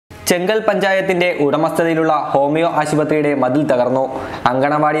ചെങ്കൽ പഞ്ചായത്തിന്റെ ഉടമസ്ഥതയിലുള്ള ഹോമിയോ ആശുപത്രിയുടെ മതിൽ തകർന്നു.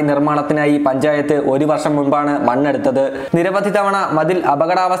 അങ്കണവാടി നിർമ്മാണത്തിനായി പഞ്ചായത്ത് 1 വർഷം മുൻപാണ് മണ്ണെടുത്തത്. നിരവധി തവണ മതിൽ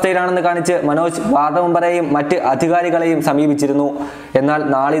അപകടാവസ്ഥയിലാണെന്ന് കാണിച്ച് മനോജ് വാർഡ് മെമ്പറെയും മറ്റ് അധികാരികളെയും സമീപിച്ചിരുന്നു. എന്നാൽ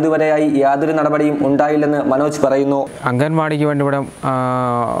നാളിതുവരെയായി യാതൊരു നടപടിയും ഉണ്ടായില്ലെന്ന് മനോജ് പറയുന്നു. അംഗൻവാടിക്ക് വേണ്ടി ഇവിടെ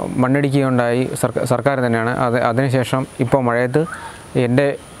മണ്ണിടിക്കുകയുണ്ടായി സർക്കാർ തന്നെയാണ്. അതിനുശേഷം ഇപ്പോൾ മഴയത്ത് എൻ്റെ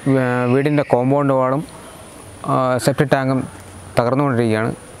വീടിൻ്റെ കോമ്പൗണ്ട് വാളും സെപ്റ്റിക് ടാങ്കും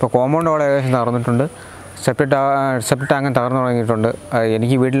തകർന്നുകൊണ്ടിരിക്കുകയാണ്. ഇപ്പോൾ കോമ്പൗണ്ട് വാൾ ഏകദേശം തകർന്നിട്ടുണ്ട്. സെപ്റ്റിക് ടാങ്കും തകർന്നു തുടങ്ങിയിട്ടുണ്ട്.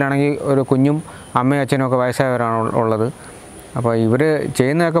 എനിക്ക് വീട്ടിലാണെങ്കിൽ ഒരു കുഞ്ഞും അമ്മയും അച്ഛനും ഒക്കെ വയസ്സായവരാണ് ഉള്ളത്. അപ്പോൾ ഇവർ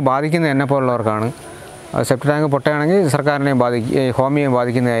ചെയ്യുന്നതൊക്കെ ബാധിക്കുന്നത് എന്നെപ്പോലുള്ളവർക്കാണ്. സെപ്റ്റിക് ടാങ്ക് പൊട്ടുകയാണെങ്കിൽ സർക്കാരിനെയും ഹോമിയെയും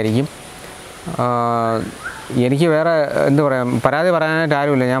ബാധിക്കുന്നതായിരിക്കും. എനിക്ക് വേറെ എന്ത് പറയാം, പരാതി പറയാനായിട്ട്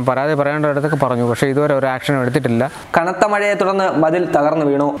ആരുമില്ല. ഞാൻ പരാതി പറയേണ്ടടുത്തൊക്കെ പറഞ്ഞു, പക്ഷേ ഇതുവരെ ഒരു ആക്ഷനും എടുത്തിട്ടില്ല. കനത്ത മഴയെ തുടർന്ന് മതിൽ തകർന്നു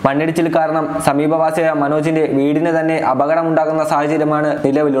വീണു. മണ്ണിടിച്ചിൽ കാരണം സമീപവാസിയായ മനോജിന്റെ വീടിന് തന്നെ അപകടമുണ്ടാകുന്ന സാഹചര്യമാണ്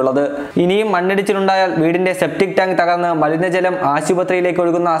നിലവിലുള്ളത്. ഇനിയും മണ്ണിടിച്ചിലുണ്ടായാൽ വീടിന്റെ സെപ്റ്റിക് ടാങ്ക് തകർന്ന് മലിനജലം ആശുപത്രിയിലേക്ക്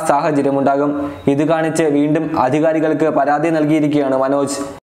ഒഴുകുന്ന സാഹചര്യമുണ്ടാകും. ഇത് കാണിച്ച് വീണ്ടും അധികാരികൾക്ക് പരാതി നൽകിയിരിക്കുകയാണ് മനോജ്.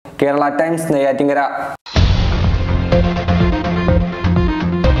 കേരള ടൈംസ്, നെയ്യാറ്റിൻകര.